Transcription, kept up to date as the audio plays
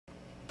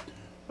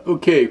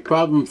Okay,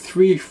 problem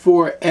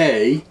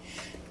 3.4a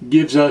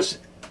gives us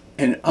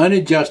an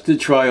unadjusted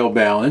trial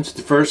balance,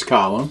 the first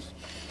column,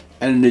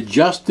 and an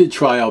adjusted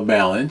trial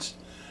balance,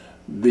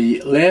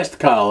 the last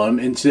column,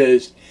 and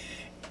says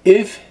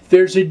if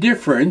there's a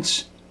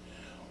difference,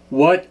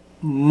 what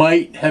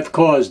might have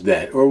caused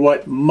that, or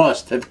what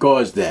must have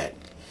caused that?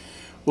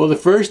 Well, the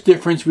first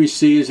difference we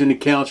see is in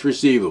accounts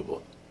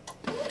receivable.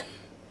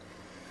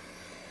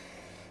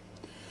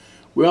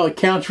 Well,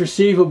 accounts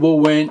receivable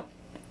went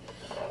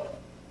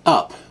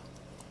up.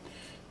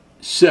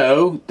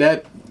 So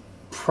that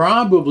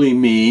probably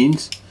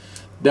means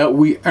that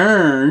we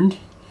earned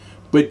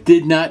but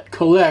did not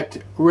collect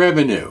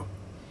revenue.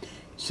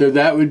 So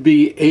that would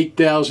be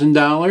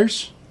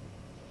 $8,000.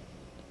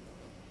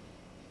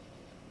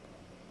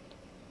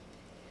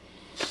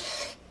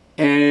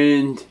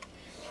 And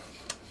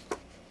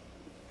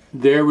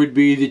there would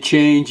be the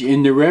change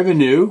in the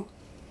revenue.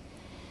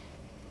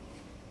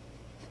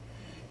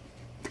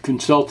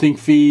 Consulting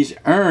fees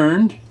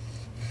earned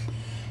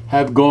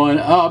have gone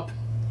up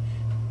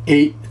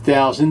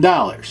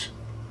 $8,000.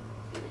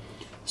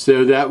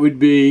 So that would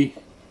be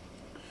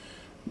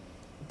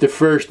the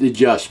first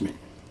adjustment.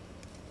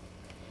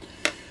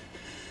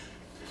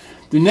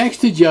 The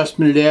next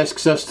adjustment it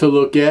asks us to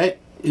look at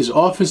is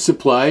office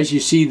supplies. You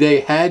see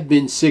they had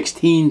been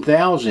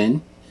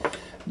 $16,000.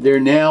 They're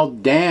now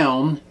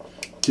down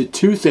to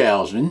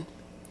 $2,000.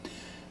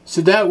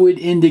 So that would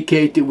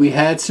indicate that we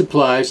had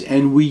supplies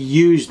and we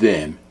used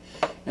them.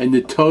 And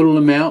the total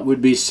amount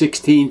would be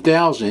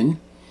 $16,000.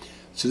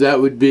 So that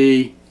would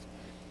be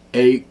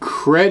a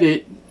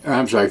credit,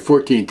 I'm sorry,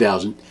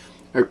 $14,000.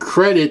 A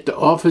credit to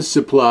office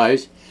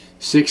supplies,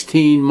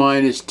 16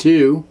 minus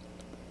 2,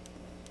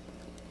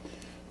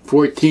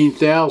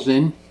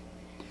 $14,000,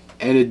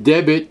 and a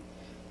debit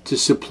to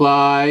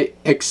supply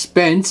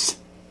expense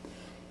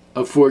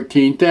of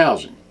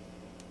 $14,000.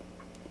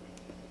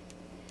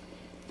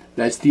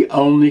 That's the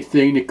only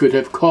thing that could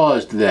have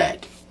caused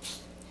that.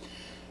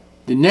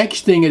 The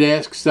next thing it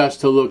asks us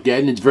to look at,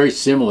 and it's very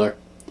similar,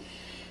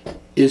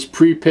 is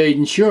prepaid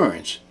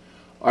insurance.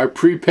 Our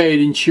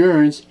prepaid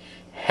insurance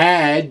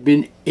had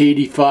been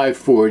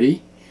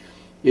 $85.40.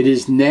 It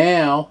is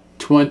now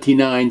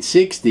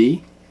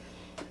 $29.60.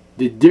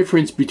 The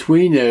difference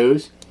between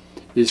those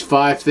is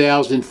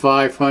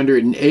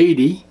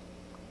 $5,580.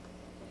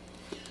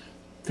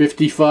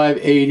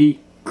 $55.80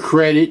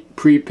 credit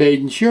prepaid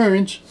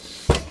insurance.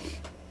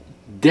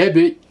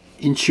 Debit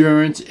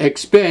insurance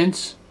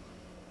expense,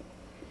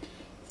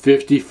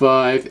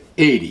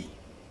 $55.80.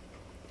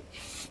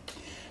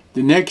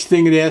 The next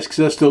thing it asks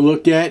us to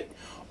look at,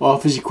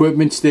 office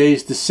equipment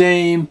stays the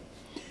same.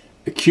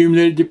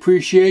 Accumulated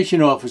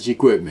depreciation office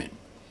equipment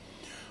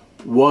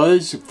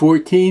was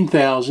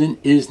 $14,000,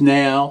 is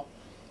now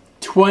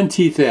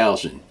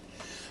 $20,000.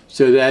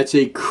 So that's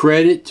a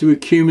credit to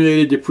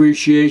accumulated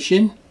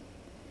depreciation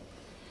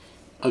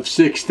of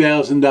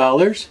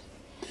 $6,000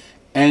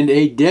 and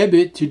a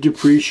debit to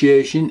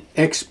depreciation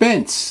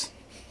expense.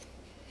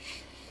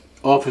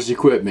 Office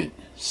equipment,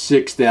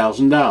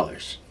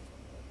 $6,000.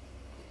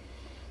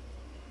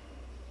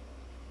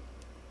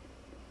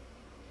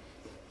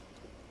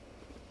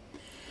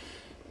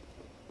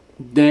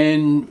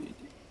 Then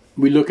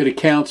we look at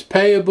accounts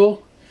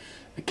payable.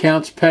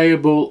 Accounts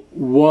payable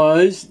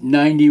was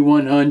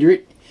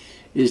 $9,100,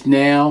 is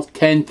now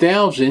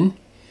 $10,000.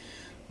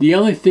 The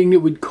only thing that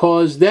would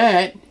cause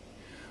that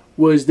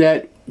was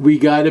that we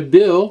got a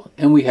bill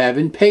and we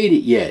haven't paid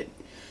it yet.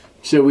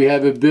 So we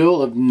have a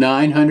bill of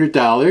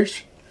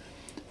 $900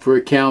 for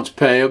accounts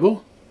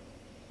payable.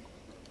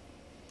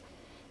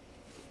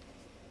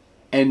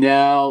 And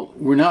now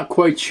we're not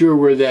quite sure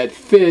where that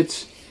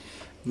fits.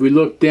 If we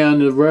look down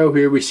the row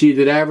here, we see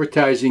that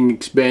advertising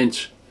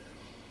expense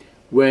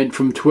went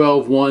from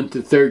 12.1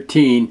 to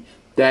 13.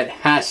 That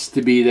has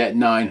to be that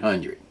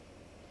 900.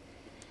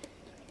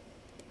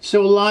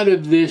 So a lot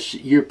of this,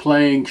 you're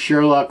playing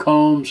Sherlock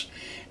Holmes.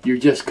 You're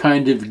just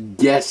kind of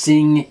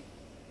guessing,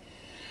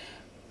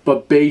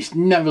 but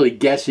not really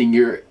guessing,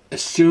 you're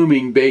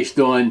assuming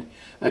based on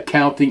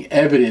accounting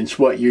evidence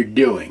what you're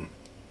doing.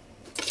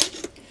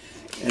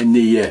 And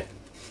the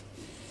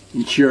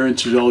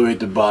insurance is all the way at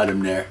the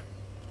bottom there.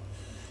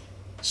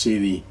 See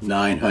the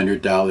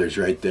 $900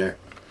 right there.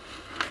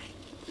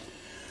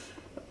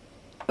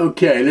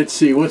 Okay, let's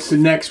see. What's the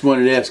next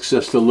one it asks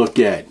us to look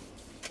at?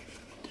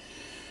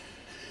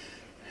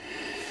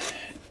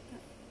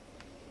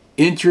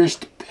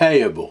 Interest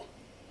payable.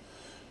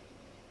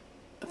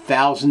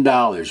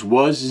 $1,000.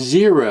 Was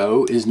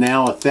zero, is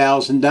now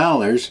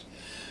 $1,000.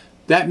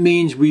 That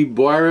means we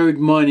borrowed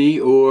money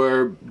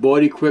or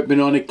bought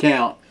equipment on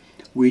account.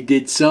 We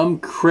did some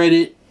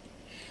credit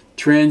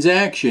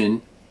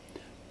transaction,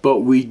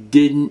 but we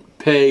didn't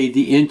pay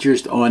the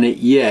interest on it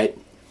yet.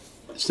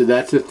 So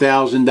that's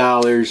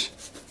 $1,000.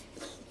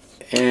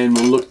 And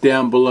we'll look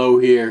down below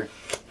here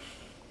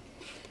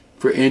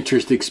for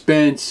interest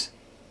expense.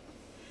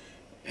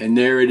 And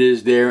there it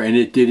is there, and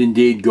it did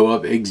indeed go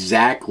up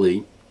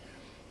exactly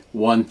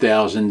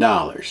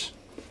 $1,000.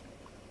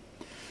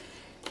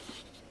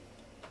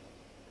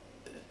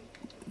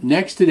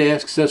 Next, it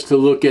asks us to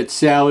look at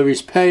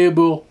salaries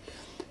payable.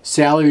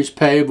 Salaries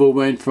payable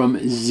went from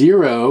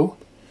 0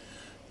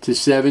 to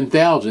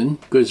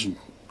 7,000 because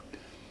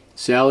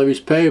salaries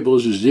payable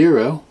is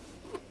 0.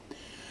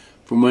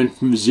 Went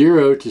from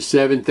 0 to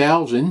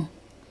 7,000.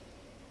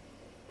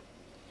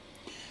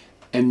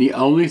 And the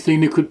only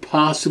thing that could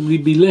possibly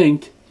be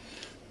linked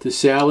to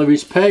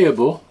salaries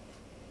payable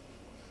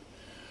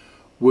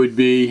would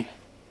be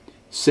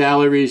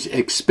salaries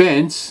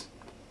expense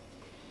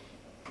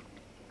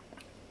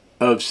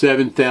of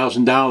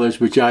 $7,000,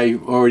 which I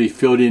already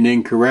filled in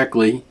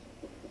incorrectly.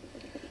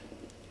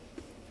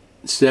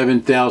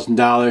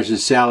 $7,000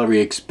 is salary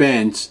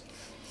expense.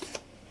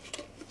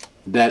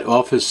 That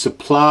office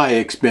supply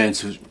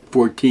expense was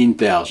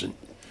 $14,000.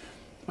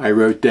 I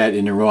wrote that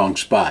in the wrong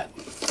spot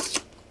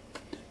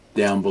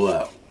down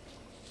below.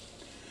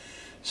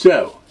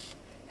 So,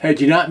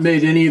 had you not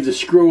made any of the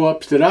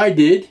screw-ups that I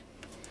did,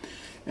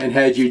 and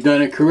had you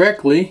done it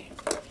correctly,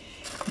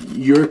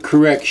 your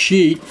correct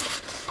sheet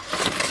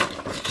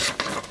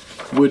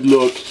would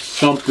look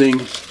something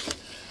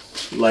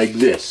like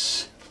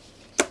this.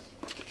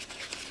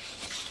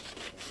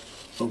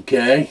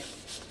 Okay?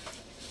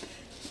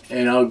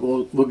 And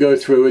we'll go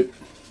through it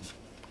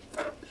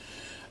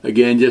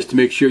again just to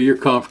make sure you're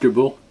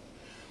comfortable.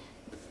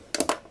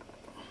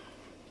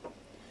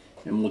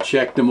 And we'll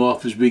check them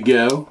off as we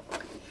go.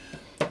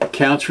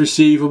 Accounts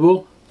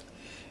receivable,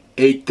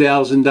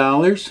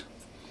 $8,000.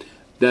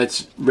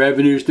 That's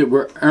revenues that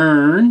were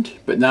earned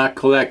but not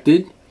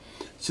collected.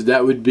 So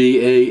that would be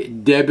a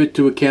debit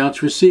to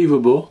accounts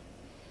receivable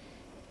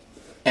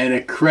and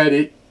a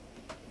credit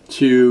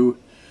to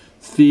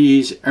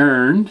fees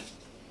earned.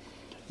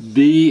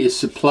 B is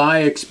supply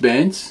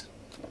expense.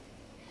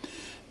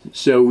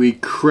 So we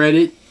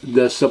credit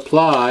the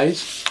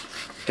supplies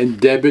and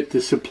debit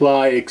the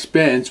supply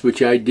expense,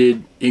 which I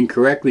did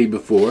incorrectly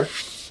before.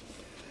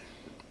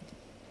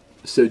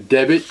 So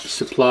debit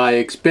supply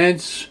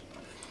expense,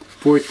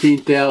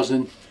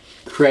 $14,000,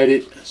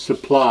 credit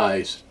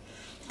supplies,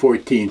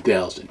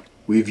 $14,000.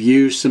 We've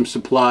used some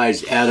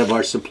supplies out of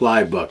our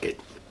supply bucket.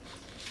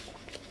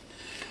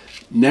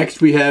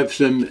 Next, we have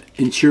some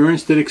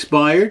insurance that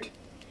expired.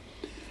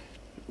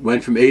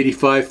 Went from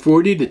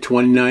 $85.40 to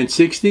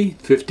 $29.60,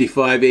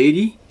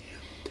 $55.80.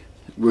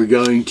 We're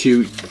going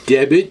to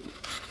debit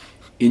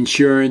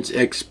insurance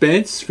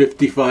expense,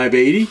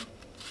 $55.80.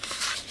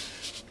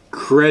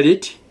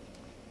 Credit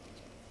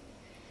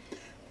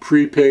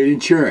prepaid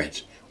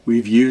insurance.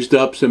 We've used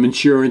up some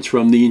insurance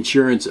from the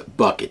insurance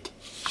bucket.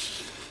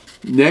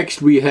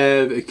 Next, we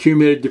have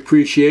accumulated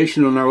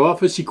depreciation on our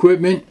office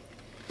equipment.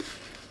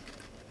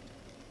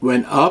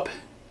 Went up,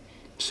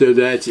 so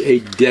that's a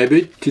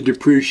debit to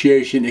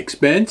depreciation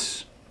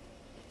expense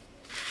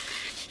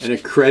and a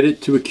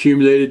credit to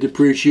accumulated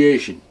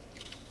depreciation.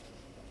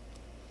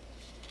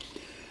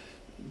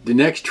 The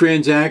next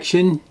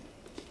transaction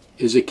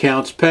is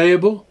accounts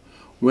payable.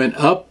 Went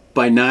up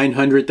by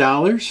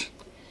 $900,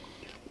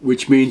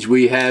 which means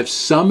we have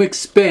some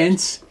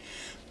expense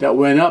that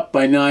went up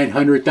by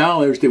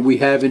 $900 that we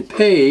haven't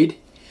paid.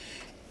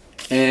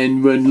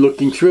 And when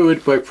looking through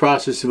it by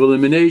process of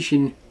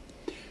elimination,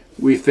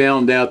 we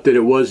found out that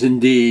it was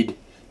indeed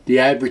the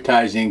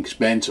advertising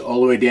expense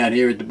all the way down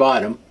here at the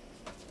bottom.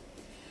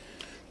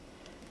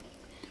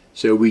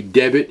 So we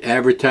debit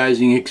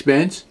advertising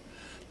expense,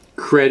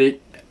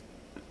 credit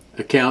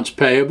accounts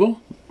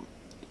payable,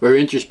 or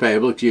interest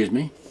payable, excuse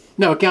me.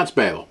 No, accounts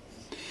payable.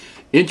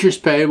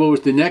 Interest payable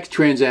was the next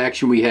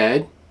transaction we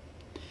had.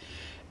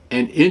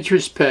 And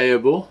interest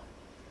payable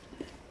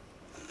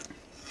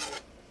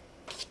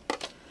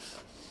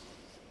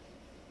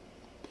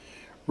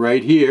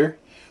right here,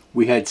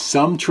 we had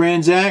some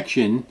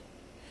transaction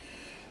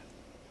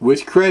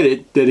with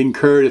credit that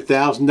incurred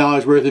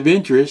 $1,000 worth of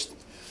interest,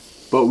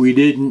 but we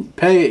didn't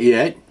pay it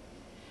yet.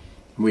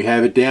 We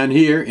have it down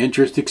here,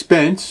 interest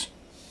expense.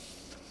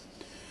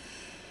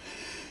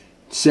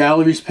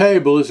 Salaries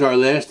payable is our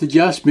last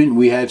adjustment.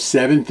 We have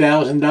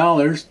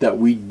 $7,000 that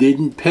we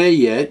didn't pay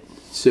yet,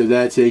 so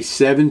that's a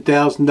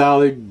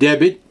 $7,000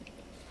 debit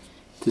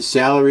to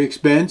salary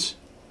expense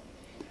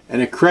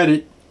and a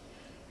credit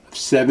of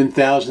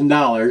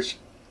 $7,000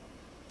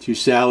 to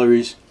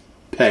salaries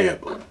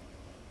payable.